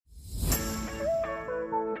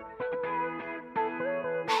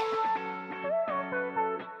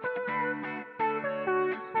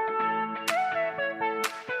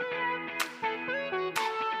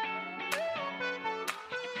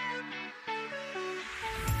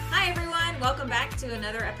welcome back to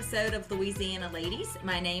another episode of Louisiana Ladies.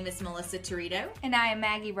 My name is Melissa Torito. And I am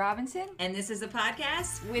Maggie Robinson. And this is a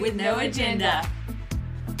podcast with no agenda.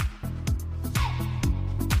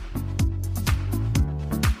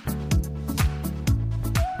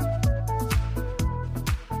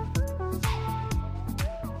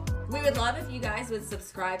 We would love if you guys would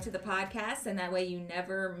subscribe to the podcast, and that way you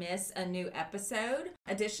never miss a new episode.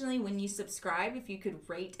 Additionally, when you subscribe, if you could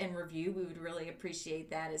rate and review, we would really appreciate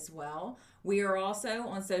that as well. We are also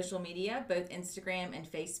on social media, both Instagram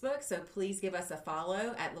and Facebook, so please give us a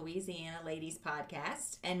follow at Louisiana Ladies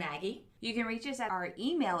Podcast. And Maggie? You can reach us at our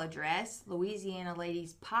email address,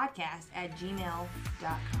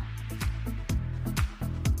 louisianaladiespodcast@gmail.com.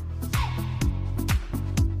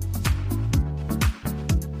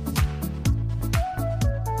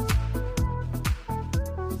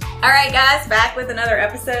 All right, guys, back with another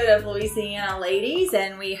episode of Louisiana Ladies,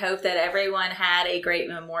 and we hope that everyone had a great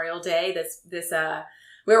Memorial Day.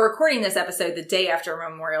 We're recording this episode the day after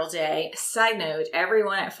Memorial Day. Side note,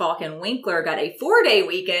 everyone at Falk and Winkler got a 4-day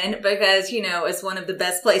weekend because, it's one of the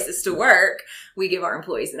best places to work. We give our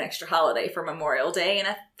employees an extra holiday for Memorial Day, and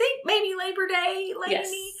I think maybe Labor Day,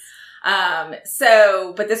 Lainey. Yes.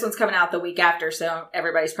 But this one's coming out the week after, so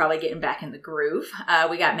everybody's probably getting back in the groove.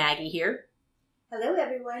 We got Maggie here. Hello,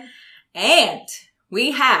 everyone. And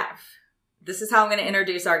this is how I'm going to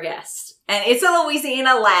introduce our guest. And it's a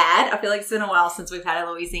Louisiana lad. I feel like it's been a while since we've had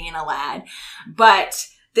a Louisiana lad. But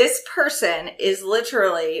this person is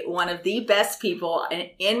literally one of the best people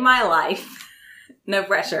in my life. No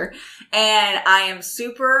pressure. And I am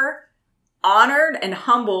super honored and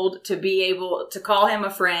humbled to be able to call him a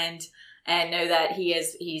friend and know that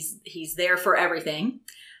he's there for everything.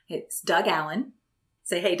 It's Doug Allen.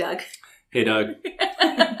 Say, hey, Doug. Hey, Doug.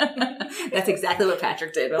 That's exactly what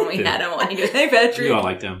Patrick did when we had him on. He goes, hey, Patrick. You all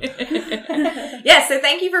liked him. Yeah, so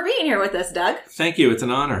thank you for being here with us, Doug. Thank you. It's an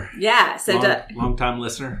honor. Yeah. So long-time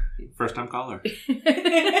listener, first-time caller. All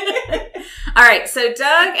right. So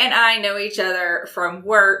Doug and I know each other from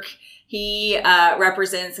work. He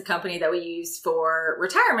represents a company that we use for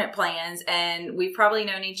retirement plans, and we've probably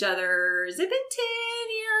known each other, has it been 10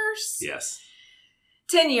 years? Yes.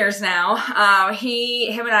 10 years now.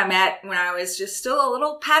 Him and I met when I was just still a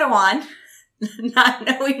little Padawan, not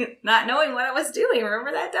knowing what I was doing.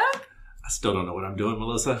 Remember that, Doug? I still don't know what I'm doing,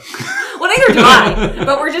 Melissa. Well, neither do I,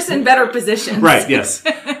 but we're just in better positions. Right, yes.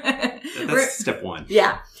 That's step one.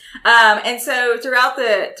 Yeah. And so throughout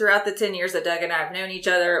the 10 years that Doug and I have known each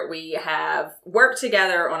other, we have worked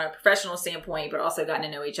together on a professional standpoint, but also gotten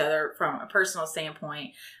to know each other from a personal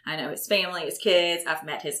standpoint. I know his family, his kids. I've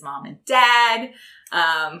met his mom and dad.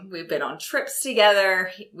 We've been on trips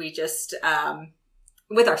together. We just,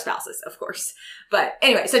 with our spouses, of course. But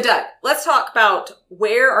anyway, so Doug, let's talk about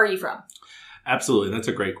where are you from? Absolutely. That's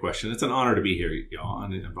a great question. It's an honor to be here, y'all.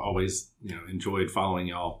 And I've always, enjoyed following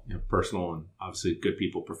y'all, personal and obviously good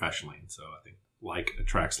people professionally. And so I think like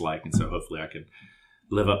attracts like. And so hopefully I can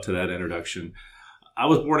live up to that introduction. I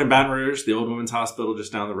was born in Baton Rouge, the Old Women's Hospital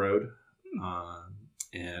just down the road.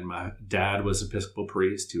 And my dad was Episcopal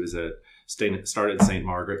priest. He was started at St.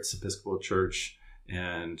 Margaret's Episcopal Church.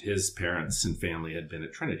 And his parents and family had been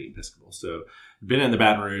at Trinity Episcopal. So been in the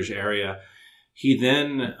Baton Rouge area. He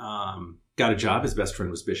then got a job. His best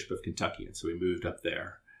friend was Bishop of Kentucky. And so we moved up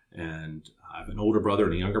there. And I have an older brother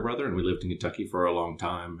and a younger brother. And we lived in Kentucky for a long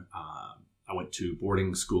time. I went to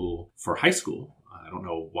boarding school for high school. I don't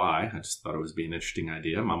know why. I just thought it would be an interesting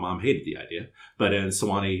idea. My mom hated the idea. But in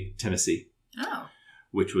Sewanee, Tennessee. Oh.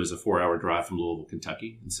 Which was a 4-hour drive from Louisville,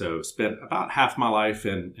 Kentucky. And so spent about half my life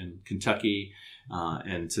in Kentucky.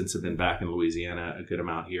 And since I've been back in Louisiana, a good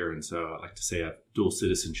amount here. And so I like to say I have dual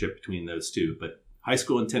citizenship between those two. But high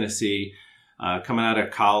school in Tennessee, coming out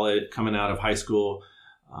of high school,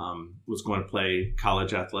 was going to play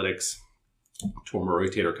college athletics, tore my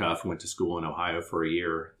rotator cuff, went to school in Ohio for a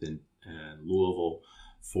year, then in Louisville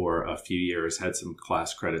for a few years, had some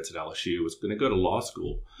class credits at LSU, was going to go to law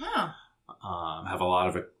school. Wow. Have a lot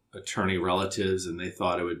of attorney relatives, and they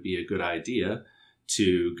thought it would be a good idea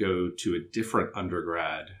to go to a different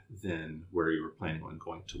undergrad than where you were planning on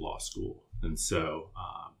going to law school. And so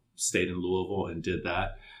stayed in Louisville and did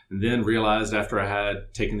that. And then realized after I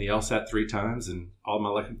had taken the LSAT 3 times and all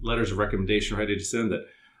my letters of recommendation ready to send that,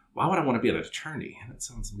 why would I want to be an attorney? That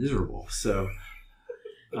sounds miserable. So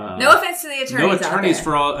no offense to the attorneys. No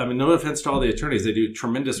offense to all the attorneys. They do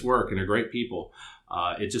tremendous work and are great people.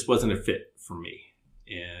 It just wasn't a fit for me.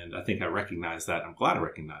 And I think I recognized that. I'm glad I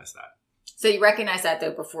recognized that. So you recognize that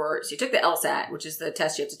though before, so you took the LSAT, which is the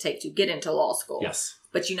test you have to take to get into law school. Yes.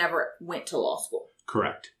 But you never went to law school.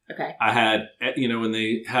 Correct. Okay. I had, when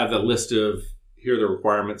they have the list of here are the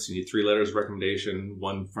requirements. You need 3 letters of recommendation,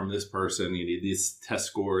 1 from this person. You need these test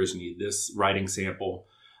scores. You need this writing sample.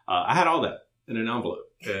 I had all that in an envelope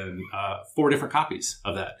and 4 different copies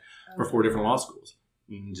of that for 4 different law schools.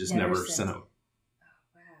 And just never sent them.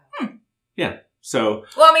 Wow. Yeah. So,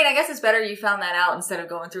 Well, I mean, I guess it's better you found that out instead of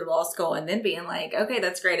going through law school and then being like, okay,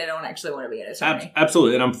 that's great. I don't actually want to be an attorney.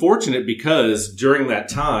 absolutely. And I'm fortunate because during that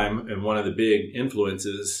time, and one of the big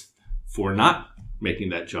influences for not making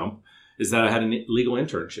that jump is that I had a legal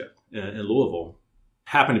internship in Louisville.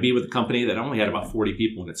 Happened to be with a company that only had about 40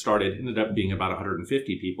 people when it started. Ended up being about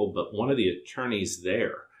 150 people. But one of the attorneys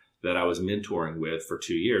there that I was mentoring with for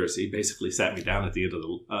 2 years, he basically sat me down at the end of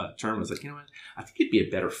the term and was like, you know what, I think you'd be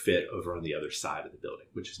a better fit over on the other side of the building,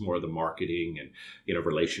 which is more of the marketing and,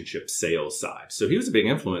 relationship sales side. So he was a big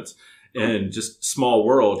influence. And just small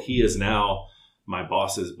world, he is now my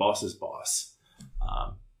boss's boss's boss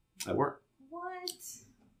at work. What?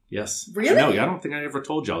 Yes. Really? No, I don't think I ever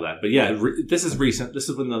told y'all that. But yeah, this is recent. This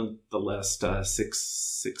is within the last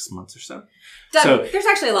six months or so. Doug, So- there's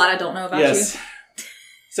actually a lot I don't know about you.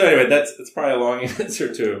 So anyway, that's probably a long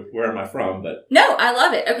answer to where am I from, but No, I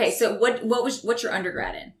love it. Okay, so what's your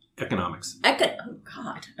undergrad in? economics. Oh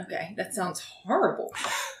God. Okay, that sounds horrible.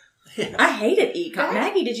 I hated econ.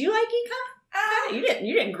 Maggie, did you like econ? You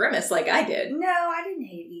didn't grimace like I did. No, I didn't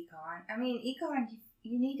hate econ. I mean, econ,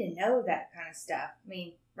 you need to know that kind of stuff. I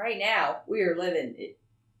mean, right now, we are living it.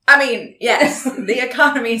 I mean, yes, the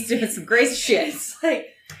economy is doing some crazy shit. It's like,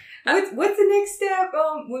 what's the next step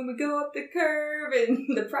when we go up the curve and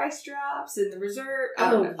the price drops and the reserve?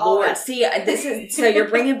 Oh all Lord! that. See, this is so you're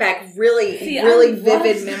bringing back really, See, really I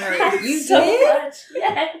vivid loved memories. that You so did. much.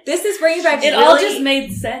 Yes. This is bringing back It really, all just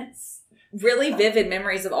made sense. really vivid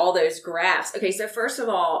memories of all those graphs. Okay, so first of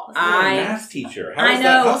all, You're a math teacher. How I is know.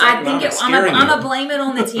 that- how's I think economics I'm scaring gonna you? blame it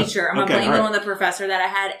on the teacher. I'm gonna Okay, blame it all right. on the professor that I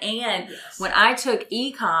had. And Yes. when I took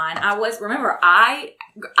econ,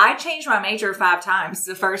 I changed my major 5 times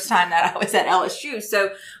the first time that I was at LSU.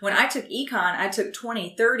 So when I took econ, I took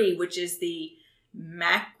 2030, which is the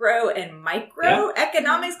macro and micro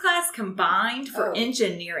economics class combined for Oh.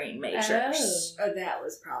 engineering majors. Oh, that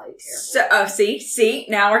was probably terrible. So, see,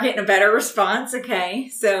 now we're getting a better response. Okay.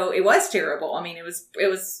 So it was terrible. I mean, it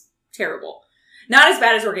was terrible. Not as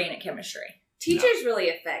bad as organic chemistry. Teachers really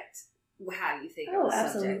affect how you think Oh, of a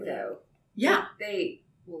subject, absolutely. though. Yeah. They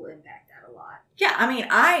will impact that a lot. Yeah. I mean,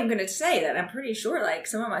 I'm going to say that I'm pretty sure like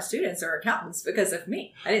some of my students are accountants because of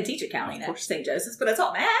me. I didn't teach accounting at St. Joseph's, but I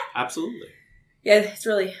taught math. Absolutely. Yeah. It's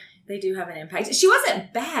really, they do have an impact. She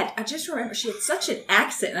wasn't bad. I just remember she had such an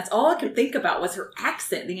accent. That's all I could think about was her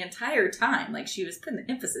accent the entire time. Like she was putting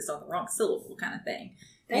the emphasis on the wrong syllable kind of thing.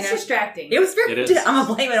 That's You know? distracting. It was very. It is. I'm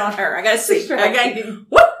gonna blame it on her. I gotta see. Okay,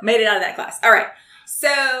 whoop, made it out of that class. All right.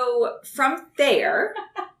 So from there,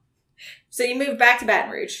 so you moved back to Baton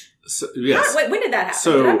Rouge. So, yes. When did that happen?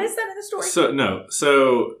 So- did I miss that in the story?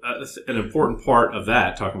 So an important part of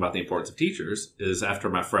that, talking about the importance of teachers, is after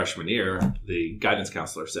my freshman year, the guidance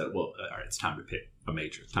counselor said, well, all right, it's time to pick a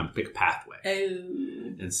major. It's time to pick a pathway.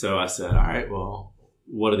 Oh. And so I said, all right, well,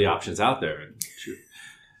 what are the options out there?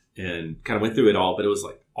 And kind of went through it all, but it was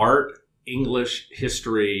like art, English,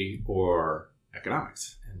 history, or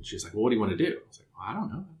economics. And she's like, well, what do you want to do? I was like, well, I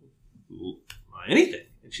don't know. Anything.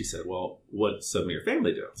 And she said, well, what's some of your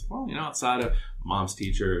family do? I was like, well, outside of mom's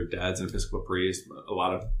teacher, dad's an Episcopal priest, a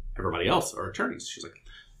lot of everybody else are attorneys. She's like,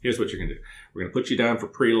 here's what you're going to do. We're going to put you down for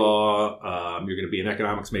pre-law. You're going to be an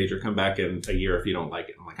economics major. Come back in a year if you don't like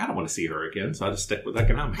it. I'm like, I don't want to see her again. So I just stick with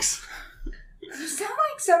economics. You sound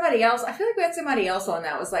like somebody else. I feel like we had somebody else on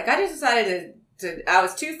that was like, I just decided to I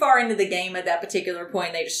was too far into the game at that particular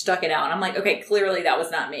point. They just stuck it out. And I'm like, okay, clearly that was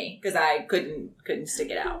not me because I couldn't stick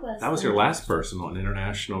it out. That was your last person on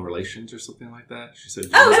international relations or something like that. She said,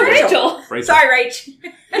 Oh, Oh, Rachel. Rachel. Sorry, Rach.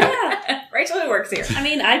 Yeah. Rachel who works here. I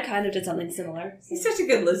mean, I kind of did something similar. He's such a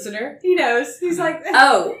good listener. He knows. He's like,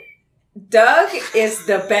 Oh, Doug is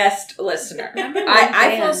the best listener.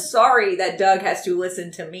 I feel sorry that Doug has to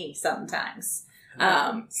listen to me sometimes.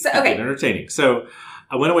 So Keep it okay. entertaining. So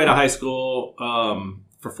I went away to high school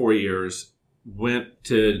for 4 years, went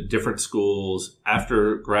to different schools.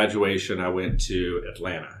 After graduation, I went to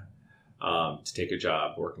Atlanta to take a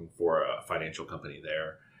job working for a financial company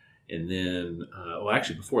there. And then,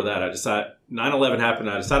 actually before that, I decided 9/11 happened.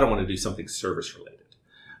 I decided I wanted to do something service related.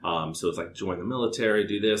 So it's like join the military,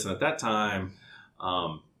 do this. And at that time,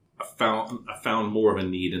 I found more of a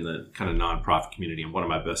need in the kind of nonprofit community. And one of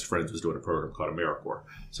my best friends was doing a program called AmeriCorps.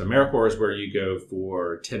 So AmeriCorps is where you go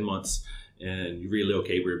for 10 months and you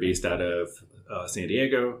relocate. We were based out of San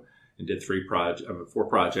Diego and did 4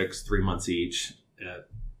 projects, 3 months each at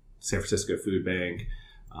San Francisco Food Bank,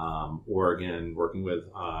 Oregon, working with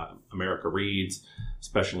America Reads,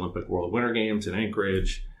 Special Olympic World Winter Games in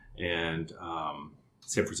Anchorage, and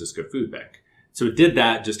San Francisco Food Bank. So it did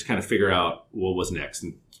that just to kind of figure out what was next.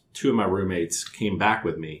 And 2 of my roommates came back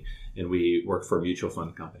with me, and we worked for a mutual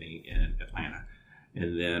fund company in Atlanta.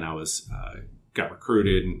 And then I was got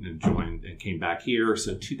recruited and joined and came back here.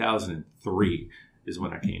 So 2003 is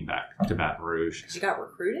when I came back to Baton Rouge. You got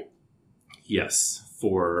recruited? Yes,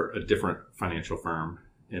 for a different financial firm,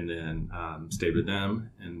 and then stayed with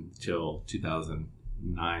them until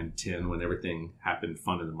 2009, 10, when everything happened,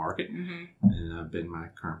 funded the market. Mm-hmm. And I've been in my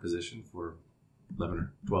current position for 11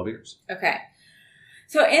 or 12 years. Okay.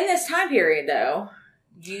 So in this time period, though,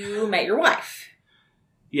 you met your wife.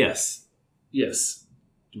 Yes. Yes,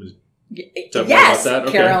 Talk more about that?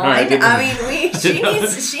 Okay. Caroline. All right. I mean,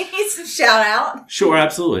 she needs some shout out. Sure,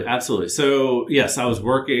 absolutely. So, yes, I was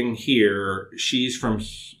working here. She's from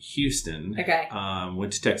Houston. Okay.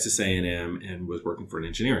 Went to Texas A&M and was working for an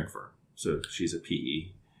engineering firm. So she's a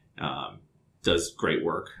PE. Does great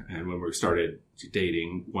work. And when we started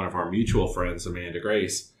dating, one of our mutual friends, Amanda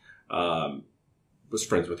Grace, was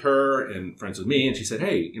friends with her and friends with me. And she said,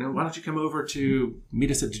 hey, why don't you come over to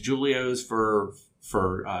meet us at DiGiulio's for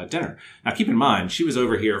dinner. Now, keep in mind, she was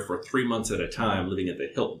over here for 3 months at a time living at the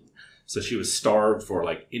Hilton. So she was starved for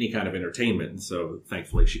like any kind of entertainment. And so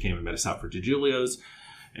thankfully she came and met us out for DiGiulio's.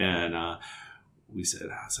 And I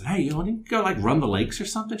said, hey, you want to go like run the lakes or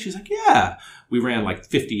something? She's like, yeah. We ran like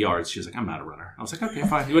 50 yards. She was like, I'm not a runner. I was like, okay,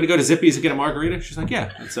 fine. You want to go to Zippy's and get a margarita? She's like,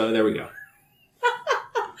 yeah. And so there we go.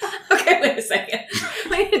 Okay, wait a second.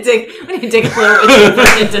 We need to dig a little bit deeper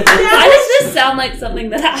into this. Why does this sound like something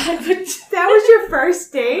that I would... That was your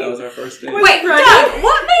first date? That was our first date. Wait, Doug,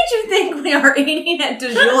 what made you think we are eating at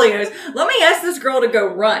DiGiulio's? Let me ask this girl to go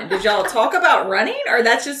run. Did y'all talk about running? Or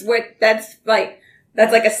that's just that's like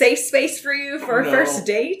a safe space for you for a first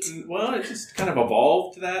date? Well, it just kind of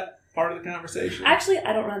evolved to that part of the conversation. Actually,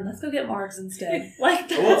 I don't run. Let's go get Margs instead. Like,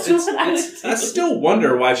 that's Well, what I would do. I still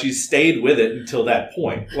wonder why she stayed with it until that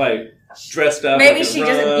point. Like, dressed up. Maybe like she a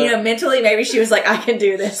just, rug. mentally, maybe she was like, I can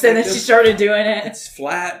do this. And then she started doing it. It's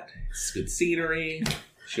flat. It's good scenery.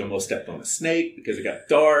 She almost stepped on a snake because it got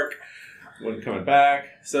dark. Wasn't coming back.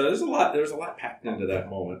 So there's a lot packed into that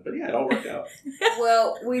moment. But yeah, it all worked out.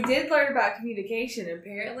 Well, we did learn about communication.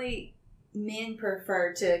 Apparently, men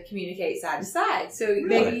prefer to communicate side to side. So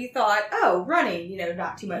maybe you thought, running,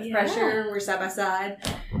 not too much pressure. We're side by side.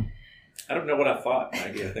 I don't know what I thought,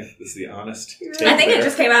 Maggie. I think this is the honest take I think there. it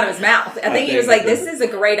just came out of his mouth. I think he was like, this is a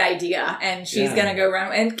great idea. And she's going to go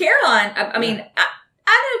run. And Caroline, I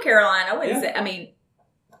know Caroline. I wouldn't say,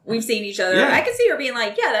 we've seen each other. Yeah. I could see her being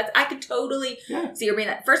like, I could totally see her being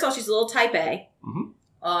that. First of all, she's a little type A. Mm-hmm.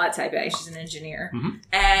 Oh, type A. She's an engineer. Mm-hmm.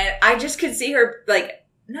 And I just could see her like,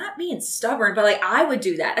 not being stubborn, but like I would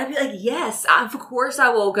do that. I'd be like, yes, of course I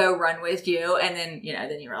will go run with you. And then,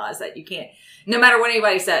 then you realize that you can't, no matter what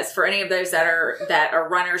anybody says, for any of those that are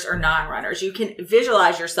runners or non-runners, you can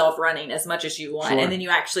visualize yourself running as much as you want. Sure. And then you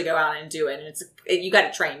actually go out and do it. And you got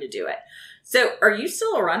to train to do it. So are you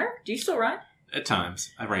still a runner? Do you still run? At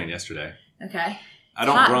times. I ran yesterday. Okay. I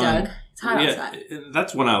don't hot, run. Doug. It's hot outside.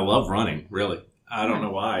 That's when I love running, really. I don't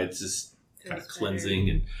know why. It's just kind of cleansing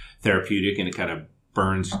and therapeutic, and it kind of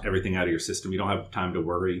burns everything out of your system. You don't have time to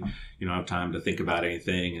worry. You don't have time to think about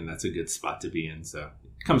anything, and that's a good spot to be in. So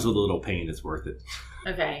it comes with a little pain. It's worth it.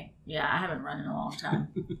 Okay. Yeah, I haven't run in a long time.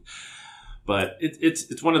 But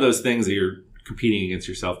it's one of those things that you're competing against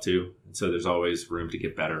yourself too. And so there's always room to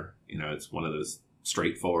get better. It's one of those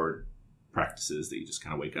straightforward practices that you just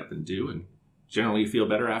kind of wake up and do, and generally you feel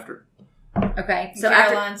better after. Okay. So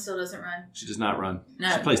Caroline still doesn't run. She does not run.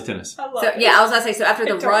 No. She plays tennis. I was about to say, so after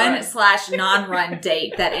the run/non-run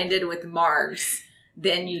date that ended with Margs,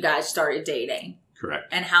 then you guys started dating.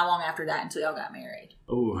 Correct. And how long after that until y'all got married?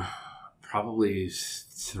 Oh, probably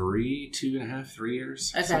 3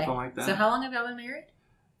 years. Okay. Something like that. So how long have y'all been married?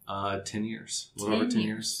 10 years. A little over 10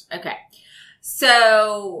 years. Okay.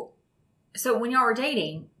 So when y'all were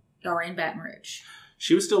dating, y'all were in Baton Rouge.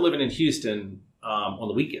 She was still living in Houston on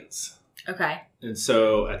the weekends. Okay. And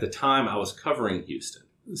so at the time I was covering Houston.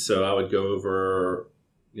 So I would go over,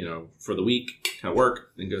 for the week, kind of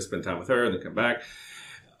work, then go spend time with her and then come back,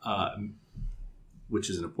 which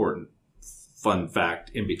is an important fun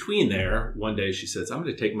fact. In between there, one day she says, I'm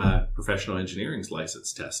going to take my professional engineering's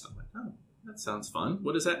license test. I'm like, oh, that sounds fun.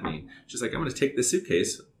 What does that mean? She's like, I'm going to take this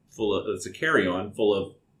suitcase it's a carry-on full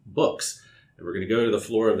of books. And we're going to go to the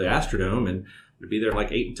floor of the Astrodome and we'll be there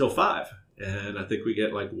like 8 until 5. And I think we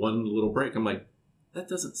get like one little break. I'm like, that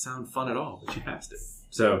doesn't sound fun at all, but she passed it.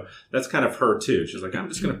 So that's kind of her too. She's like, I'm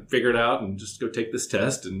just going to figure it out and just go take this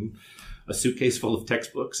test and a suitcase full of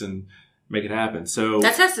textbooks and make it happen. So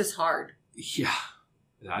That test is hard. yeah,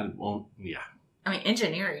 I won't. Yeah, I mean,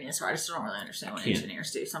 engineering is hard. I still don't really understand what Can't.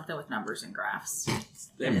 engineers do. Something with numbers and graphs.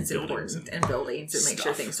 And It's buildings important. And buildings to make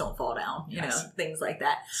sure stuff. things don't fall down. You Yes. know, things like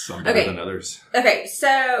that. some better Okay. than others. Okay,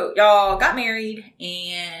 so y'all got married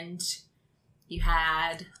and you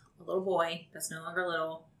had a little boy that's no longer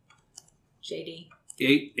little, JD.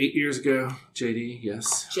 8 years ago, JD.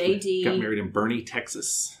 Yes, JD. got married in Bernie,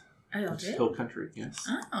 Texas. Oh, y'all Which is did? Hill Country. Yes.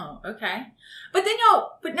 Oh, okay. But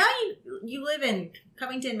now you live in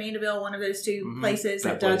Covington, Mandeville, one of those two Mhm. places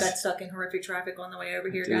that That Doug place. got stuck in horrific traffic on the way over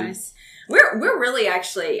here, Dude. guys. We're really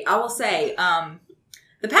actually, I will say,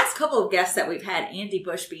 the past couple of guests that we've had, Andy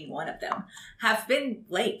Bush being one of them, have been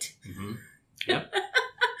late. Mm-hmm.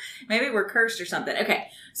 Maybe we're cursed or something. Okay,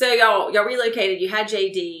 so y'all relocated. You had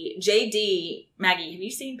JD. Maggie, have you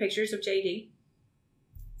seen pictures of JD?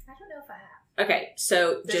 I don't know if I have. Okay,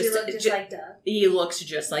 so Does he look just like Doug? he looks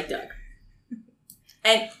just like Doug.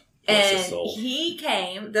 And Bless his soul. he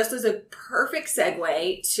came, this was a perfect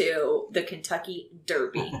segue to the Kentucky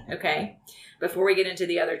Derby, okay? Before we get into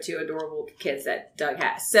the other two adorable kids that Doug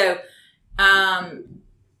has. So,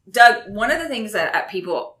 Doug, one of the things that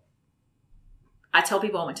I tell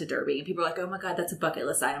people I went to Derby, and people are like, oh my God, that's a bucket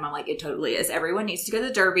list item. I'm like, it totally is. Everyone needs to go to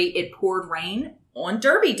the Derby. It poured rain on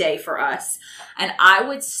Derby Day for us. And I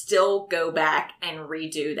would still go back and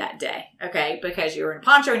redo that day, okay? Because you were in a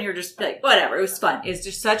poncho and you were just like, whatever. It was fun. It's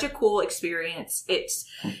just such a cool experience. It's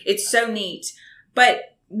so neat.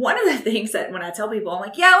 But one of the things that when I tell people, I'm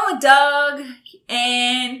like, yeah, I went with Doug,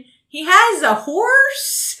 and he has a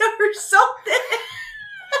horse or something.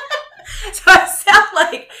 So I sound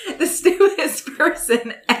like the stupidest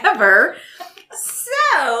person ever.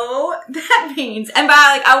 So that means, and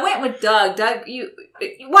by I went with Doug. Doug,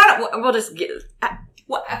 why don't we'll just get. I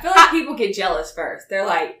feel like people get jealous first. They're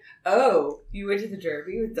like, oh, you went to the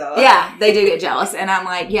Derby with Doug? Yeah, they do get jealous, and I'm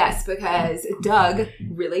like, yes, because Doug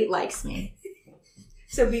really likes me.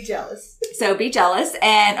 So be jealous. So be jealous.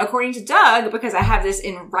 And according to Doug, because I have this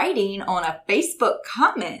in writing on a Facebook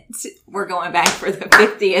comment, we're going back for the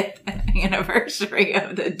 50th anniversary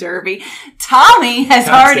of the Derby. Tommy has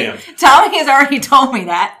already told me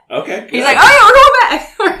that. Okay. He's like, oh yeah,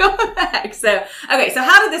 we're going back. So, okay. So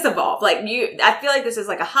how did this evolve? Like I feel like this is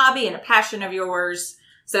like a hobby and a passion of yours.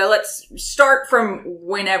 So let's start from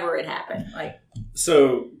whenever it happened.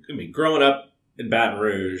 So, I mean, growing up in Baton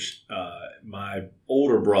Rouge, my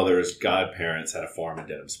older brother's godparents had a farm in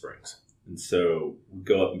Denham Springs. And so we'd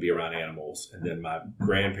go up and be around animals. And then my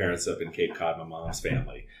grandparents up in Cape Cod, my mom's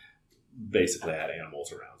family, basically had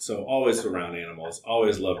animals around. So always around animals,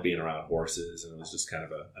 always loved being around horses. And it was just kind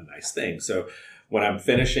of a nice thing. So when I'm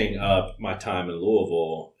finishing up my time in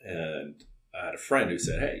Louisville, and I had a friend who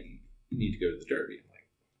said, hey, you need to go to the Derby. I'm like,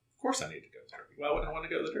 of course I need to go to the Derby. Why would I want to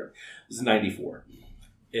go to the Derby? It was 94.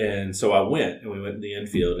 And so I went, and we went in the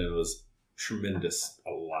infield, and it was tremendous,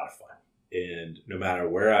 a lot of fun. And no matter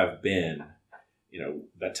where I've been,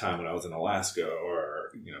 that time when I was in Alaska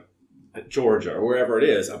or, at Georgia or wherever it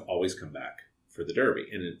is, I've always come back for the Derby.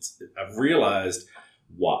 And I've realized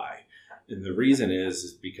why. And the reason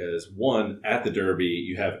is because, one, at the Derby,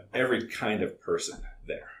 you have every kind of person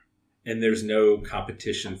there. And there's no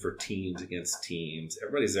competition for teams against teams.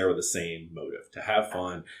 Everybody's there with the same motive, to have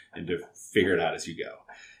fun and to figure it out as you go.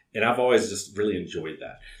 And I've always just really enjoyed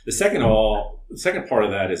that. The second part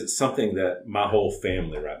of that is it's something that my whole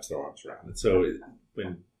family wraps their arms around. And so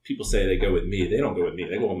when people say they go with me, they don't go with me.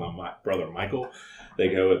 They go with my brother, Michael. They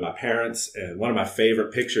go with my parents. And one of my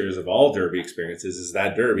favorite pictures of all Derby experiences is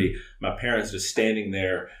that Derby, my parents just standing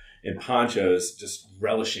there in ponchos, just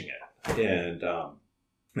relishing it. And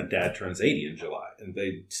my dad turns 80 in July, and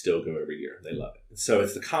they still go every year. They love it. So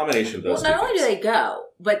it's the combination of those Well, not two only do things. they go,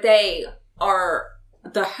 but they are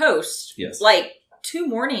the host, Yes. like 2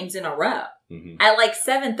 mornings in a row Mm-hmm. at like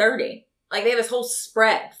 7:30. Like they have this whole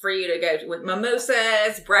spread for you to go to with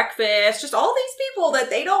mimosas, breakfast, just all these people that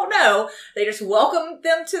they don't know. They just welcome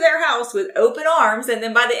them to their house with open arms, and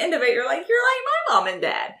then by the end of it, you're like my mom and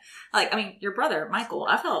dad. Like, I mean, your brother Michael.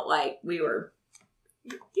 I felt like we were.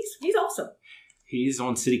 He's awesome. He's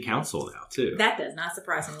on city council now, too. That does not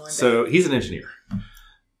surprise me one bit. So he's an engineer.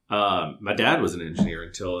 My dad was an engineer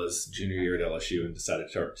until his junior year at LSU and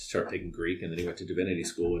decided to start taking Greek, and then he went to divinity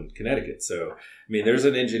school in Connecticut. So, I mean, there's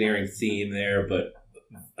an engineering theme there, but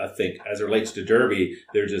I think as it relates to Derby,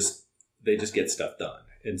 they just get stuff done.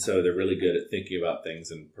 And so they're really good at thinking about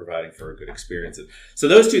things and providing for a good experience. And so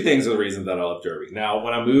those two things are the reason that I love Derby. Now,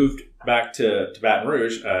 when I moved back to Baton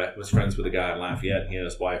Rouge, I was friends with a guy in Lafayette, and he and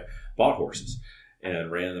his wife bought horses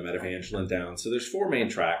and ran them at Evangeline Downs. So there's 4 main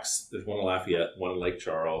tracks. There's one in Lafayette, one in Lake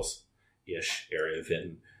Charles, Vinton-ish area,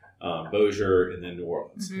 Vinton, Bossier, and then New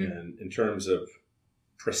Orleans. Mhm. And in terms of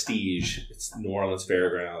prestige, it's New Orleans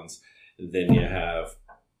Fairgrounds. And then you have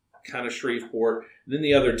kind of Shreveport. And then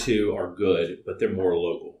the other two are good, but they're more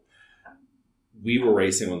local. We were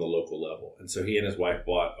racing on the local level. And so he and his wife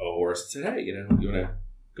bought a horse and said, hey, you want to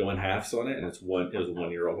go in halves on it? And it was a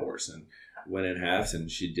 1-year-old horse, and went in halves, and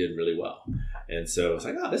she did really well. And so it's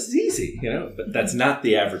like, oh, this is easy, but that's not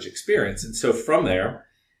the average experience. And so from there,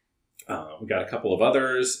 we got a couple of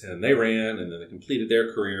others, and they ran, and then they completed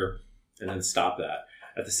their career and then stopped that.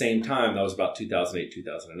 At the same time, that was about 2008,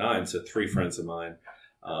 2009. So 3 friends of mine,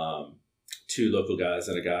 2 local guys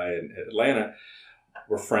and a guy in Atlanta,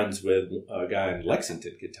 were friends with a guy in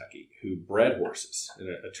Lexington, Kentucky, who bred horses,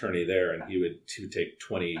 an attorney there. And he would take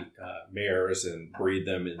 20 mares and breed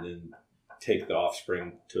them, and then take the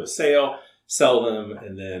offspring to a sale, sell them,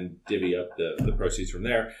 and then divvy up the proceeds from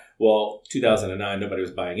there. Well, 2009, nobody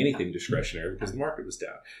was buying anything discretionary because the market was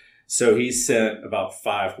down. So he sent about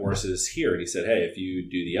 5 horses here, and he said, hey, if you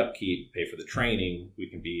do the upkeep, pay for the training, we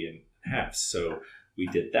can be in halves. So we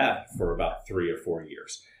did that for about 3 or 4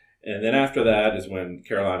 years. And then after that is when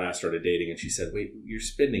Caroline and I started dating, and she said, wait, you're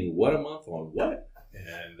spending what a month on what?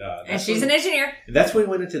 And she's an engineer. That's when we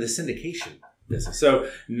went into the syndication business. So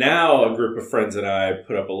now a group of friends and I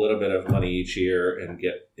put up a little bit of money each year and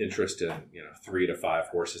get interest in 3 to 5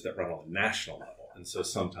 horses that run on the national level. And so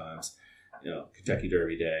sometimes, Kentucky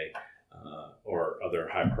Derby Day or other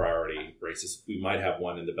high priority races, we might have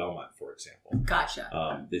one in the Belmont, for example.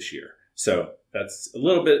 Gotcha. This year. So that's a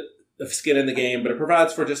little bit of skin in the game, but it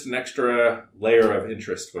provides for just an extra layer of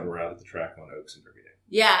interest when we're out at the track on Oaks and Derby Day.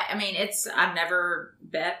 Yeah, I mean, I've never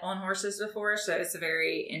bet on horses before, so it's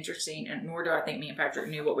very interesting, and nor do I think me and Patrick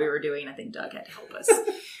knew what we were doing. I think Doug had to help us.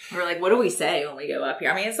 We're like, what do we say when we go up here?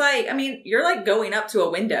 I mean, you're like going up to a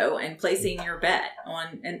window and placing your bet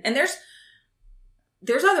on, and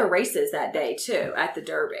there's other races that day too at the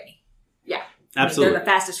Derby. Yeah. Absolutely. I mean, they're the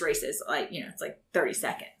fastest races, it's like 30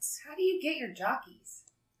 seconds. How do you get your jockeys?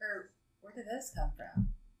 Or where did those come from?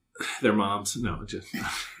 Their moms.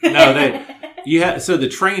 So the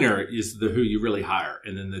trainer is who you really hire,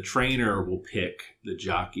 and then the trainer will pick the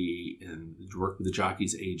jockey and work with the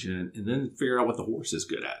jockey's agent, and then figure out what the horse is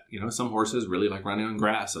good at. Some horses really like running on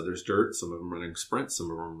grass, others dirt, some of them running sprints, some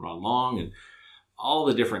of them run long, and all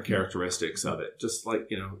the different characteristics of it. Just like,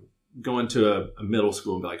 going to a middle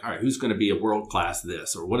school and be like, all right, who's going to be a world class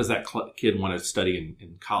this, or what does that kid want to study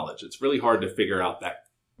in college? It's really hard to figure out that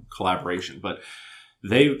collaboration, but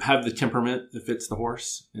they have the temperament that fits the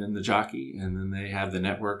horse and the jockey, and then they have the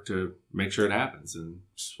network to make sure it happens and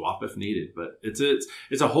swap if needed. But it's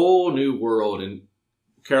a whole new world, and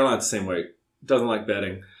Caroline's the same way. Doesn't like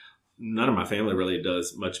betting. None of my family really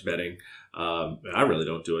does much betting. I really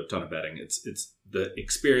don't do a ton of betting. It's the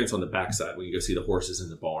experience on the backside when you go see the horses in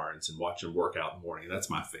the barns and watch them work out in the morning. That's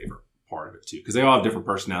my favorite part of it too, because they all have different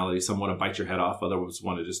personalities. Some want to bite your head off, others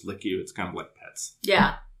want to just lick you. It's kind of like pets.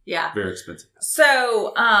 Yeah. Yeah. Very expensive.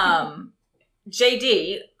 So,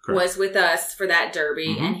 JD Correct. was with us for that Derby,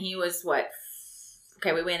 Mm-hmm. and he was we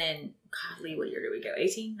went in, golly, what year did we go?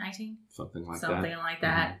 18, 19? Something like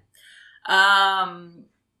that. Mm-hmm.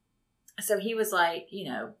 So he was like,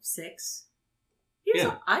 6. He was,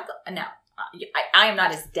 Yeah. I am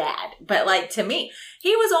not his dad, but like to me,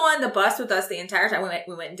 he was on the bus with us the entire time.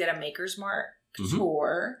 We went and did a Maker's Mark Mm-hmm.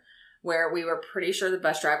 tour where we were pretty sure the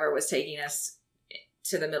bus driver was taking us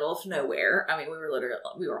to the middle of nowhere. I mean, we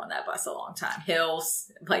were on that bus a long time.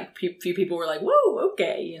 Hills, like few people were like, "Whoa,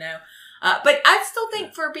 okay," But I still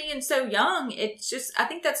think for being so young, it's just, I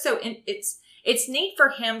think that's it's neat for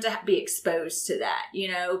him to be exposed to that,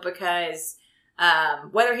 because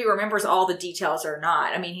whether he remembers all the details or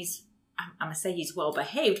not, I mean, I'm going to say he's well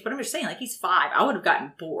behaved, but I'm just saying, like, he's 5. I would have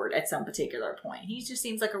gotten bored at some particular point. He just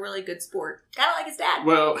seems like a really good sport. Kind of like his dad.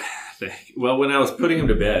 Well, when I was putting him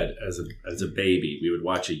to bed as a baby, we would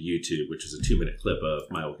watch a YouTube, which is a 2-minute clip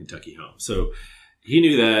of My Old Kentucky Home. So he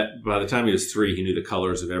knew that by the time he was 3, he knew the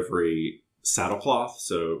colors of every saddle cloth.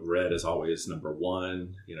 So red is always number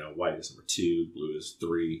 1, white is number 2, blue is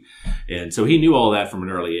 3. And so he knew all that from an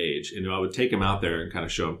early age. And I would take him out there and kind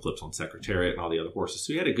of show him clips on Secretariat and all the other horses.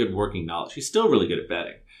 So he had a good working knowledge. He's still really good at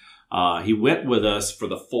betting. He went with us for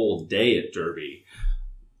the full day at Derby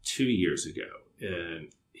 2 years ago.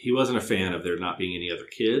 And he wasn't a fan of there not being any other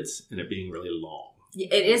kids and it being really long.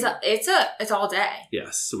 It is. It's all day.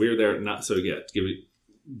 Yes. So we were there.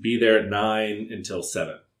 Be there at 9 until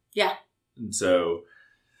 7. Yeah. And so,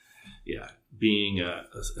 being a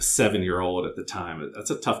 7-year-old at the time, it's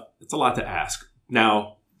a lot to ask.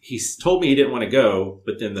 Now, he told me he didn't want to go,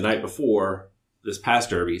 but then the night before, this past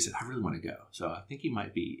Derby, he said, I really want to go. So I think he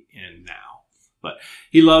might be in now. But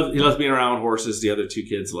he loves being around horses. The other two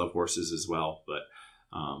kids love horses as well. But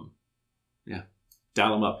yeah,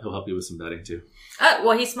 dial him up. He'll help you with some betting too.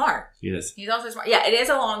 Well, he's smart. He is. He's also smart. Yeah, it is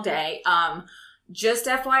a long day. Just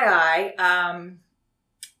FYI,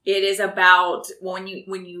 it is about when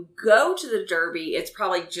you go to the Derby, it's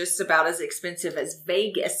probably just about as expensive as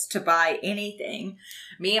Vegas to buy anything.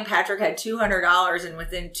 Me and Patrick had $200, and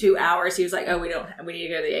within 2 hours, he was like, "Oh, we need to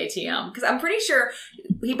go to the ATM," because I'm pretty sure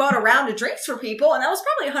he bought a round of drinks for people, and that was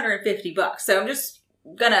probably $150. So I'm just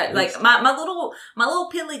gonna like my little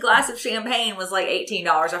piddly glass of champagne was like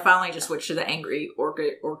 $18. I finally just switched to the Angry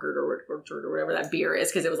Orchard or whatever that beer is,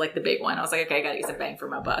 because it was like the big one. I was like, okay, I gotta get some bang for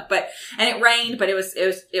my buck. And it rained, but it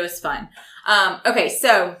was fun. Okay,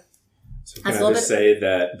 so can I just say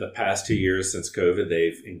that the past 2 years since COVID,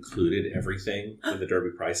 they've included everything with the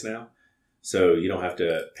Derby price now. So you don't have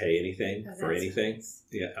to pay anything for anything. Nice.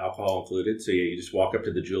 Yeah, alcohol included. So you just walk up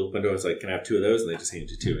to the julep window. It's like, can I have 2 of those? And they just hand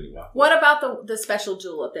you 2 and you walk. What about the special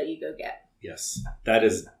julep that you go get? Yes, that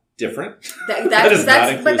is different.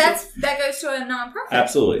 That goes to a nonprofit.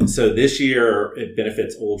 Absolutely. So this year it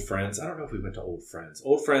benefits Old Friends. I don't know if we went to Old Friends.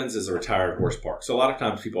 Old Friends is a retired horse park. So a lot of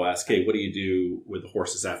times people ask, hey, what do you do with the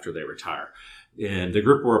horses after they retire? And the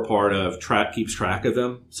group we're a part of keeps track of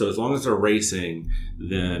them. So as long as they're racing,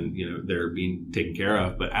 then they're being taken care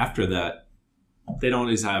of. But after that, they don't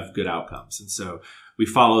always have good outcomes. And so we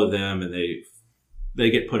follow them, and they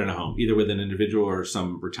get put in a home, either with an individual or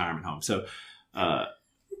some retirement home. So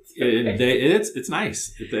it's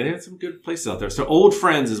nice. They have some good places out there. So Old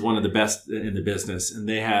Friends is one of the best in the business, and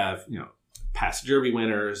they have past Derby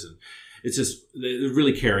winners, and it's just they're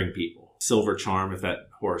really caring people. Silver Charm, if that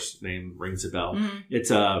horse name rings a bell. Mm-hmm.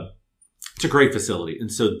 It's a great facility.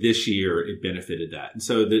 And so this year it benefited that. And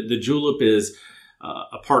so the julep is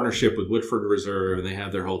a partnership with Woodford Reserve, and they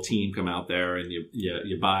have their whole team come out there, and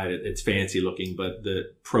you buy it. It's fancy looking, but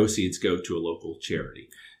the proceeds go to a local charity.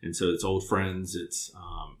 And so it's Old Friends. It's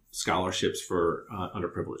scholarships for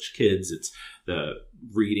underprivileged kids. It's the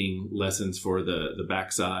reading lessons for the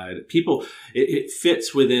backside people. It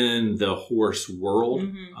fits within the horse world.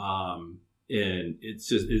 Mm-hmm. And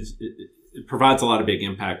it provides a lot of big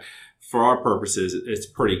impact. For our purposes, it's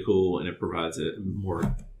pretty cool, and it provides a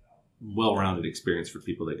more well-rounded experience for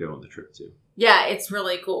people that go on the trip too. Yeah, it's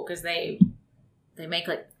really cool because they make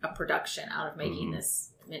like a production out of making mm-hmm. this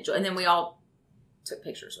mint, and then we all took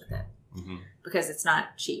pictures with it mm-hmm. because it's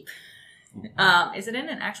not cheap. Is it in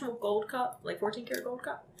an actual gold cup, like 14 karat gold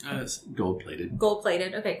cup? It's gold plated. Gold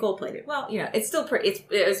plated. Okay, gold plated. Well, it's still pretty.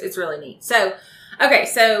 It's really neat. So, okay,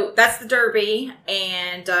 so that's the Derby,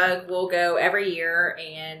 and Doug will go every year,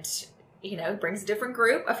 and brings a different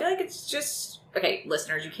group. I feel like it's just okay,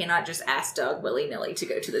 listeners. You cannot just ask Doug willy nilly to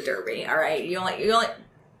go to the Derby. All right,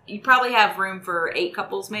 you probably have room for 8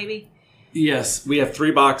 couples, maybe. Yes, we have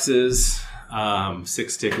 3 boxes.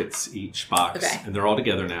 6 tickets each box, okay. And they're all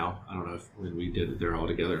together now. I don't know if when we did it, they're all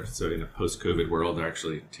together. So in a post-COVID world, they're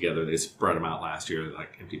actually together. They spread them out last year,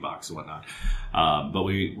 like empty box and whatnot. But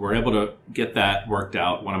we were able to get that worked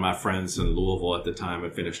out. One of my friends in Louisville at the time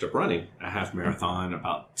had finished up running a half marathon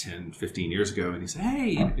about 10, 15 years ago. And he said,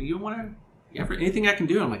 hey, you want to, anything I can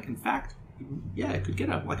do? I'm like, in fact, yeah, I could get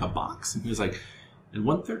a box. And he was like, and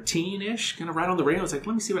 113-ish, kind of right on the ring. I was like,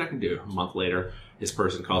 let me see what I can do. A month later, his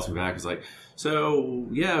person calls me back. He's like, so,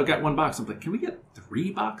 yeah, I've got 1 box. I'm like, can we get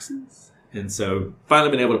 3 boxes? And so finally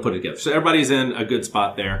been able to put it together. So everybody's in a good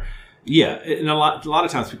spot there. Yeah, and a lot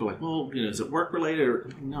of times people are like, well, is it work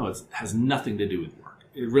related? No, it has nothing to do with work.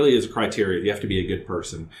 It really is a criteria. You have to be a good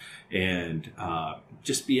person and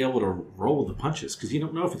just be able to roll the punches, because you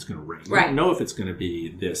don't know if it's going to rain. Right. You don't know if it's going to be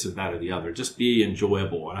this or that or the other. Just be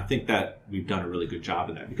enjoyable. And I think that we've done a really good job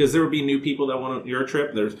of that, because there will be new people that want your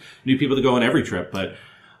trip. There's new people that go on every trip. But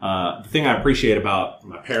the thing I appreciate about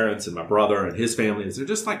my parents and my brother and his family is they're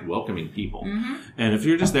just like welcoming people. Mm-hmm. And if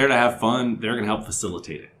you're just there to have fun, they're going to help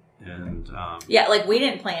facilitate it. And yeah, like we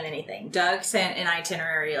didn't plan anything. Doug sent an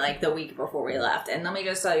itinerary like the week before we left, and let me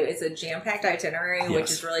just tell you, it's a jam-packed itinerary, yes.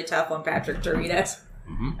 Which is really tough on Patrick to read it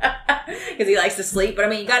because he likes to sleep. But I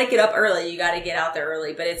mean, you got to get up early, you got to get out there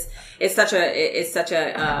early. But it's such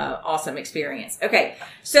a awesome experience. Okay,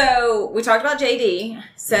 so we talked about JD.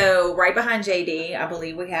 So right behind JD, I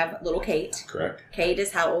believe we have little Kate. Correct. Kate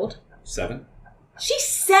is how old? 7. She's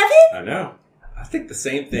 7? I know. I think the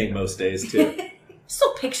same thing most days too.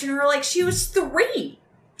 Still picturing her like she was 3.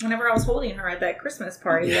 Whenever I was holding her at that Christmas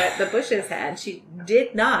party that the Bushes had, she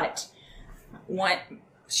did not want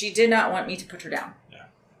me to put her down.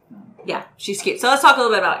 Yeah, she's cute. So let's talk a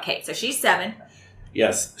little bit about Kate. So she's 7.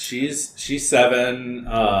 Yes, she's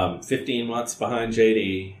 7, 15 months behind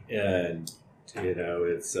JD, and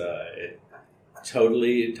it's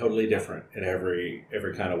totally different in every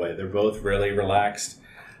kind of way. They're both really relaxed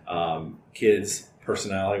kids,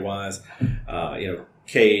 personality wise.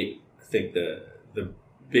 Kate, I think the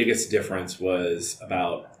biggest difference was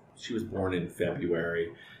she was born in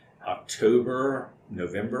February,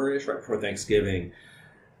 November-ish, right before Thanksgiving.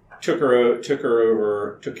 Took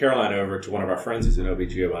Caroline over to one of our friends who's an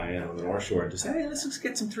OBGYN on the North Shore and just said, hey, let's just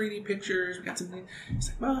get some 3D pictures. We got something. It's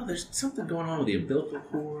like, well, there's something going on with the umbilical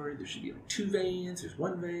cord. There should be like 2 veins. There's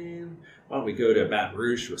 1 vein. Why don't we go to Baton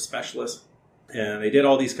Rouge to a specialist? And they did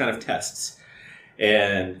all these kind of tests.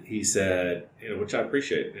 And he said, which I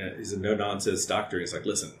appreciate. He's a no-nonsense doctor. He's like,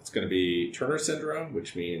 listen, it's going to be Turner syndrome,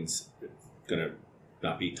 which means it's going to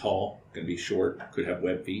not be tall, going to be short, could have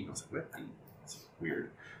web feet. I was like, web feet? That's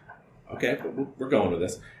weird. Okay, but we're going with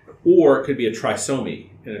this. Or it could be a trisomy.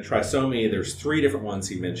 In a trisomy, there's 3 different ones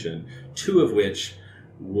he mentioned, 2 of which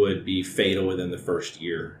would be fatal within the first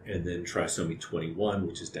year, and then trisomy 21,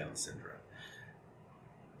 which is Down syndrome.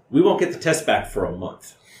 We won't get the test back for a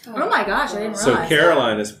month. Oh my gosh, I didn't realize. So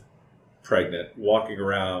Caroline is pregnant, walking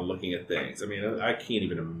around, looking at things. I mean, I can't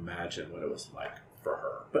even imagine what it was like for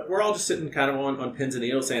her. But we're all just sitting kind of on pins and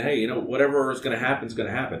needles saying, hey, whatever is going to happen is going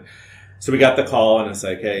to happen. So we got the call, and it's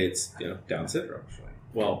like, hey, it's Down syndrome.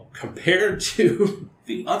 Well, compared to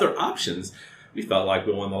the other options, we felt like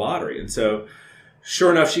we won the lottery. And so,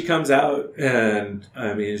 sure enough, she comes out, and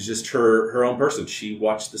I mean, it's just her own person. She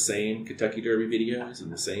watched the same Kentucky Derby videos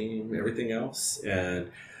and the same everything else.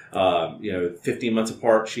 And 15 months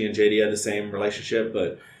apart, she and JD had the same relationship,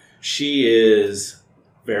 but she is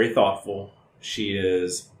very thoughtful. She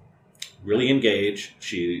is really engaged.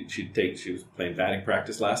 She was playing batting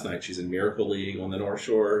practice last night. She's in Miracle League on the North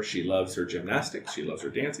Shore. She loves her gymnastics. She loves her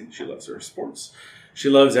dancing. She loves her sports. She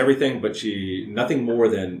loves everything, but nothing more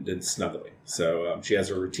than snuggling. So she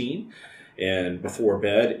has a routine, and before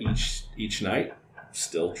bed each night,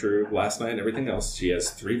 still true last night and everything else, she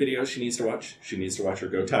has 3 videos she needs to watch. She needs to watch her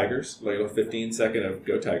Go Tigers, like a 15-second of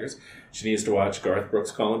Go Tigers. She needs to watch Garth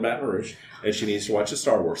Brooks calling Baton Rouge, and she needs to watch the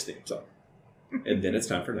Star Wars theme song. And then it's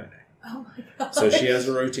time for night-night. Oh my god! So she has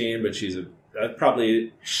a routine, but that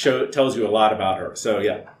probably tells you a lot about her. So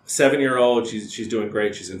yeah, 7-year-old, she's doing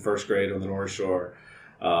great. She's in 1st grade on the North Shore.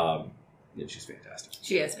 And she's fantastic.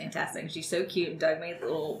 She is fantastic. She's so cute. And Doug made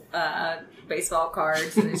little baseball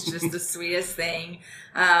cards, and it's just the sweetest thing.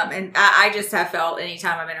 And I just have felt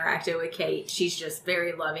anytime I've interacted with Kate, she's just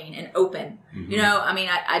very loving and open. Mm-hmm. I mean,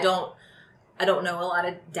 I don't know a lot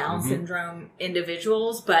of Down syndrome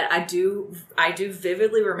individuals, but I do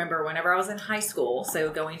vividly remember whenever I was in high school, so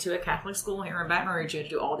going to a Catholic school here in Baton Rouge, you had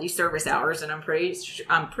to do all these service hours, and I'm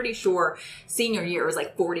pretty sure senior year was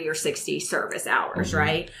like 40 or 60 service hours,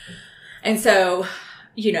 right? And so,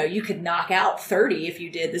 you could knock out 30 if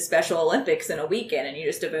you did the Special Olympics in a weekend, and you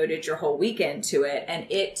just devoted your whole weekend to it. And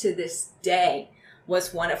it, to this day,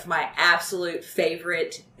 was one of my absolute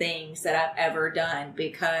favorite things that I've ever done,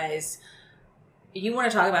 because you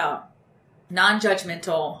want to talk about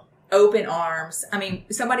non-judgmental, open arms. I mean,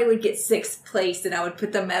 somebody would get 6th place, and I would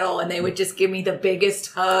put the medal, and they would just give me the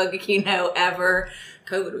biggest hug, ever.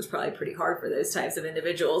 COVID was probably pretty hard for those types of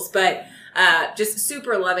individuals, but just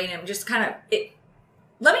super loving and just kind of it.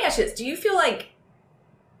 Let me ask you this. Do you feel like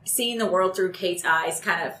seeing the world through Kate's eyes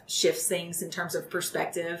kind of shifts things in terms of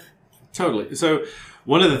perspective? Totally. So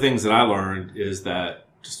one of the things that I learned is that,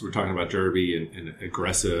 just we're talking about Derby and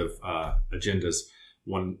aggressive agendas.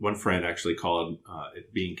 One friend actually called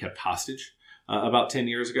it being kept hostage about 10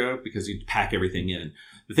 years ago, because you pack everything in.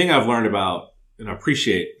 The thing I've learned about, and I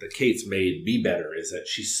appreciate that Kate's made me better, is that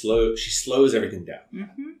she slows everything down.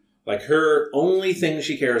 Mm-hmm. Like, her only thing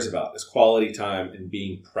she cares about is quality time and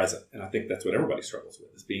being present. And I think that's what everybody struggles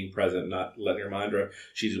with, is being present, not letting her mind drift.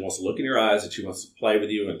 She just wants to look in your eyes, and she wants to play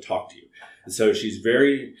with you and talk to you. And so she's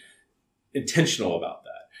very intentional about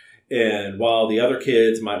that. And while the other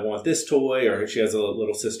kids might want this toy, or she has a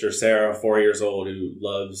little sister, Sarah, 4 years old, who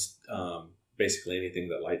loves basically anything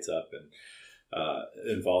that lights up and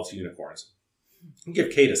involves unicorns. You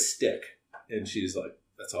give Kate a stick, and she's like,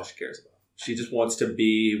 that's all she cares about. She just wants to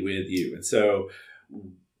be with you. And so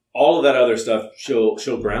all of that other stuff, she'll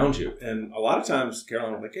ground you. And a lot of times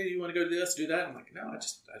Caroline will be like, hey, do you want to go do this, do that? I'm like, no, I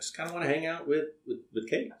just kind of want to hang out with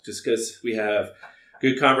Kate, just because we have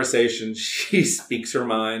good conversation. She speaks her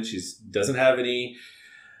mind. She doesn't have any,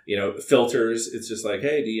 filters. It's just like,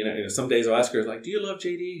 hey, do some days I'll ask her, like, do you love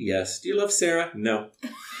JD? Yes. Do you love Sarah? No.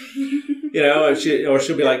 Or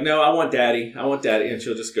she'll be like, no, I want daddy. And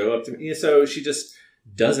she'll just go up to me. So she just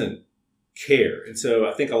doesn't care. And so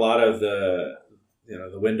I think a lot of the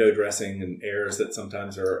the window dressing and airs that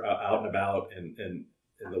sometimes are out and about and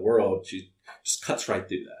in the world, she just cuts right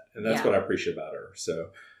through that. And that's what I appreciate about her. So,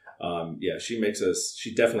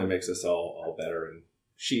 she definitely makes us all better. And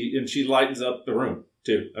she lightens up the room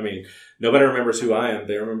too. I mean, nobody remembers who I am.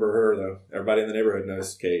 They remember her though. Everybody in the neighborhood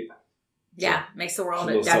knows Kate. Yeah, makes the world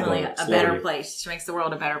definitely a better place. She makes the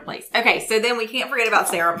world a better place. Okay, so then we can't forget about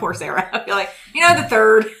Sarah. Poor Sarah. I feel like, the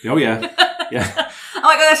third. Oh, yeah. Yeah. Oh,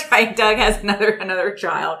 my God, that's right. Doug has another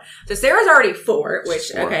child. So Sarah's already 4,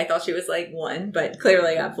 which, okay, I thought she was like 1, but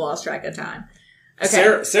clearly I've lost track of time.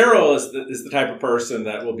 Okay. Sarah is the type of person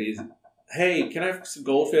that will be, hey, can I have some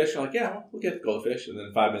goldfish? I'm like, yeah, we'll get the goldfish. And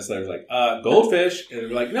then 5 minutes later, it's like, goldfish. And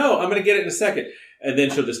we're like, no, I'm going to get it in a second. And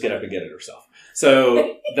then she'll just get up and get it herself.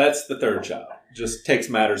 So that's the third child. Just takes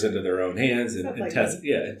matters into their own hands and tests.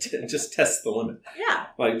 Yeah, and just tests the limit. Yeah.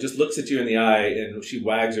 Like just looks at you in the eye and she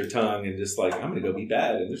wags her tongue and just like, I'm going to go be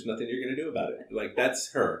bad and there's nothing you're going to do about it. Like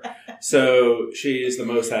that's her. So she's the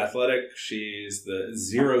most athletic. She's the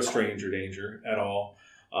zero stranger danger at all,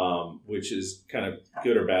 which is kind of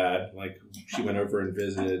good or bad. Like she went over and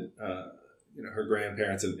visited, her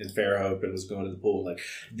grandparents in Fairhope and was going to the pool. Like,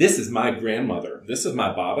 this is my grandmother. This is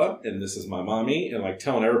my baba. And this is my mommy. And like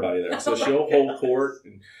telling everybody there. So she'll hold court.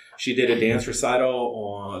 And she did a dance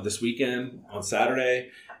recital this weekend on Saturday.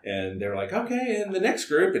 And they're like, okay, and the next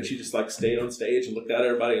group. And she just like stayed on stage and looked at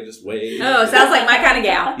everybody and just waved. Oh, sounds like my kind of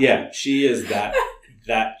gal. Yeah, she is that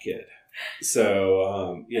kid.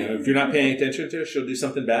 So, if you're not paying attention to her, she'll do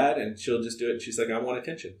something bad and she'll just do it. She's like, I want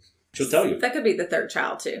attention. She'll tell you. That could be the third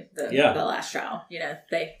child too. The last child.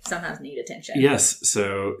 They sometimes need attention. Yes.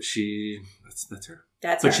 So that's her.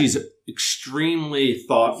 But her. She's extremely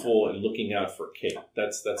thoughtful and looking out for Kate.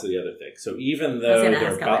 That's the other thing. So even though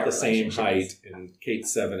they're about the same height and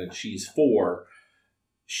Kate's 7 and she's 4,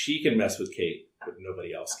 she can mess with Kate, but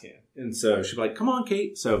nobody else can. And so she'd be like, come on,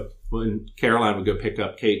 Kate. So when Caroline would go pick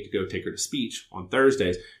up Kate to go take her to speech on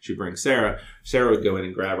Thursdays, she'd bring Sarah. Sarah would go in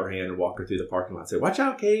and grab her hand and walk her through the parking lot and say, watch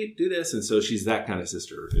out, Kate, do this. And so she's that kind of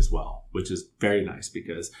sister as well, which is very nice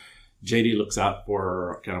because JD looks out for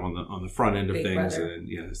her kind of on the front end of Big things. Brother.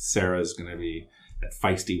 And Sarah's going to be that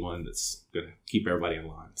feisty one that's going to keep everybody in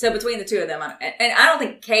line. So between the two of them, and I don't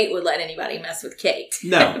think Kate would let anybody mess with Kate.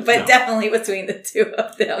 No. But definitely between the two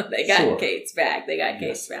of them, they got Kate's back. They got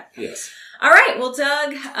Kate's back. Yes. All right. Well,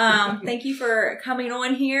 Doug, thank you for coming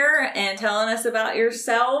on here and telling us about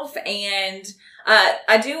yourself. And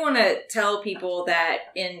I do want to tell people that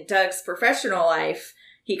in Doug's professional life,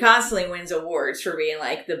 he constantly wins awards for being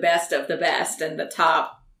like the best of the best and the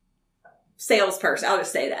top salesperson. I'll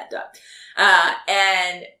just say that, Doug.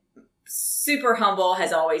 And super humble,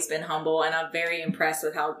 has always been humble. And I'm very impressed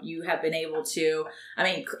with how you have been able to,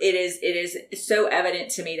 it is so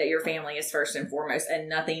evident to me that your family is first and foremost and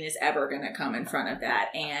nothing is ever going to come in front of that.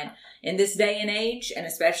 And in this day and age, and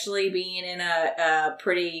especially being in a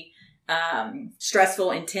pretty,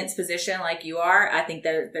 stressful, intense position like you are, I think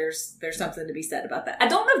there's something to be said about that. I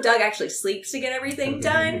don't know if Doug actually sleeps to get everything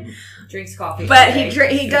done. Drinks coffee. But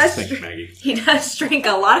he does drink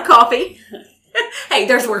a lot of coffee. Hey,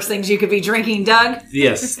 there's worse things you could be drinking, Doug.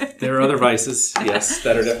 Yes, there are other vices,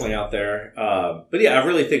 that are definitely out there. But I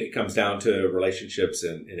really think it comes down to relationships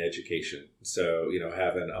and education. So,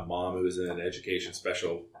 having a mom who's in education,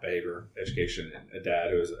 special behavior education, and a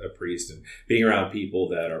dad who's a priest, and being around people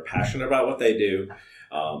that are passionate about what they do.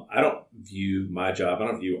 I don't view my job, I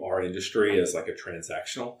don't view our industry as like a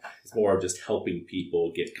transactional. It's more of just helping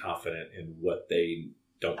people get confident in what they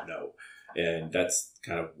don't know. And that's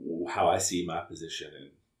kind of how I see my position,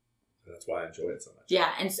 and that's why I enjoy it so much. Yeah,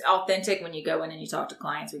 and it's authentic when you go in and you talk to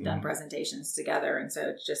clients. We've done presentations together, and so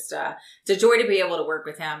it's just it's a joy to be able to work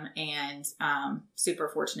with him, and super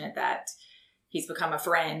fortunate that he's become a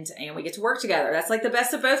friend, and we get to work together. That's like the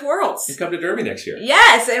best of both worlds. You come to Derby next year.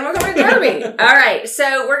 Yes, and we're coming to Derby. All right,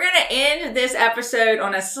 so we're going to end this episode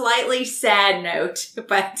on a slightly sad note,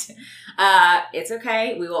 but it's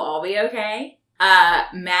okay. We will all be okay.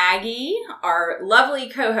 Maggie, our lovely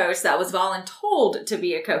co-host that was voluntold to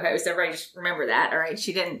be a co-host. Everybody just remember that, all right?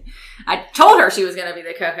 I told her she was going to be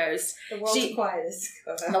the co-host. The world's quietest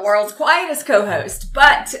co-host. The world's quietest co-host,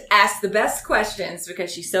 but asked the best questions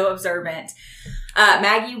because she's so observant.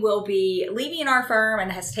 Maggie will be leaving our firm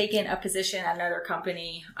and has taken a position at another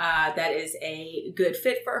company that is a good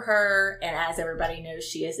fit for her. And as everybody knows,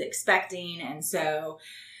 she is expecting. And so,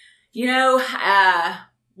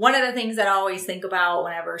 one of the things that I always think about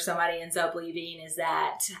whenever somebody ends up leaving is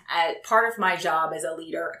that part of my job as a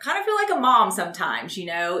leader, I kind of feel like a mom sometimes,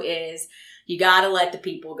 is you got to let the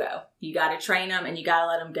people go. You got to train them and you got to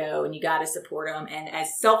let them go and you got to support them. And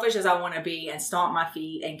as selfish as I want to be and stomp my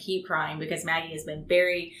feet and keep crying, because Maggie has been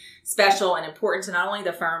very special and important to not only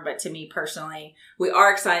the firm, but to me personally, we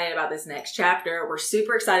are excited about this next chapter. We're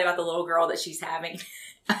super excited about the little girl that she's having.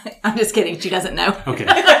 I'm just kidding. She doesn't know. Okay.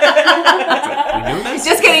 We know this?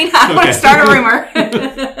 Just kidding. I want to start a rumor.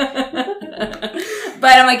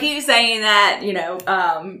 But I'm going to keep saying that,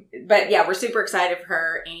 but yeah, we're super excited for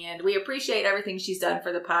her and we appreciate everything she's done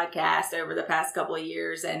for the podcast over the past couple of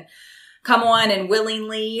years and come on and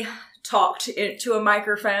willingly talk to a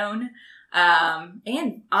microphone.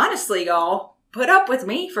 And honestly, y'all, put up with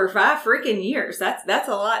me for 5 freaking years. That's there's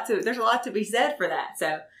a lot to be said for that.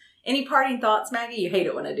 So any parting thoughts, Maggie? You hate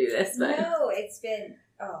it when I do this, but no, it's been,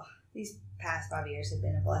 these past 5 years have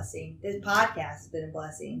been a blessing. This podcast has been a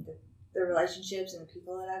blessing. The relationships and the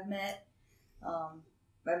people that I've met.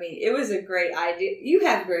 It was a great idea. You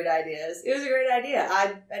have great ideas. It was a great idea.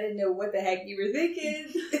 I didn't know what the heck you were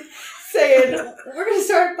thinking, saying we're going to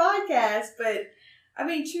start a podcast. But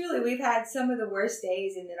truly, we've had some of the worst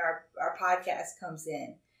days, and then our podcast comes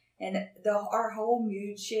in, and our whole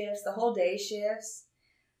mood shifts, the whole day shifts.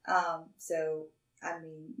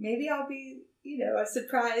 Maybe I'll be, a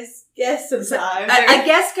surprise guest sometime. A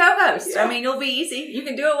guest co-host. Yeah. You'll be easy. You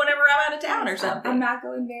can do it whenever I'm out of town or something. I'm not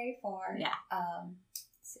going very far. Yeah.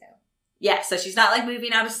 Yeah, so she's not like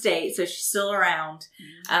moving out of state, so she's still around.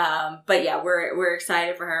 Mm-hmm. But yeah, we're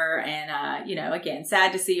excited for her and, again,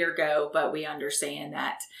 sad to see her go, but we understand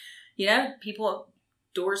that, people,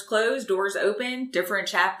 doors closed, doors open, different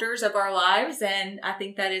chapters of our lives. And I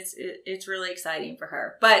think that it's really exciting for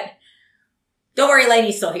her, but don't worry,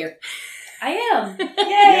 Lainey's still here. I am.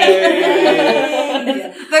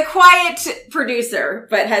 Yay! The quiet producer,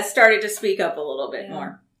 but has started to speak up a little bit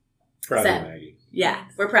more. Proud of you, Maggie. Yeah,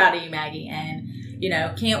 we're proud of you, Maggie. And,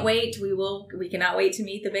 can't wait. We cannot wait to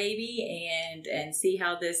meet the baby and see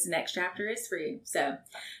how this next chapter is for you. So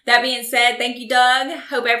that being said, thank you, Doug.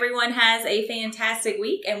 Hope everyone has a fantastic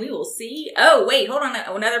week and we will see. Oh, wait, hold on.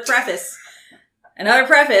 Another preface,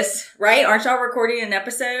 right? Aren't y'all recording an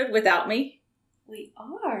episode without me? We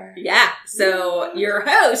are. Yeah. So your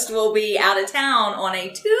host will be out of town on a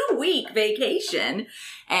 2-week vacation.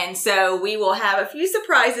 And so we will have a few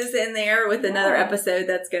surprises in there with another episode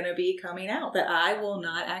that's going to be coming out that I will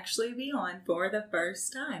not actually be on for the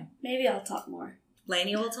first time. Maybe I'll talk more.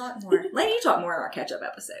 Lainey will talk more. Lainey, you talk more in our catch-up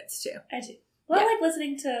episodes too. I do. Well, yeah. I like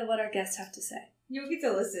listening to what our guests have to say. You'll get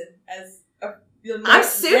to listen as I'm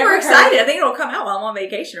super excited. I think it'll come out while I'm on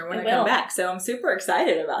vacation or when I come back. So I'm super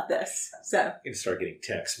excited about this. So I'm going to start getting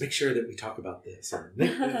texts. Make sure that we talk about this.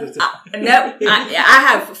 No, I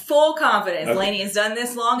have full confidence. Okay. Lainey has done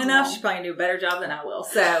this long enough. She's probably going to do a better job than I will.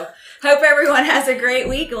 So hope everyone has a great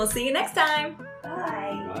week and we'll see you next time. Bye.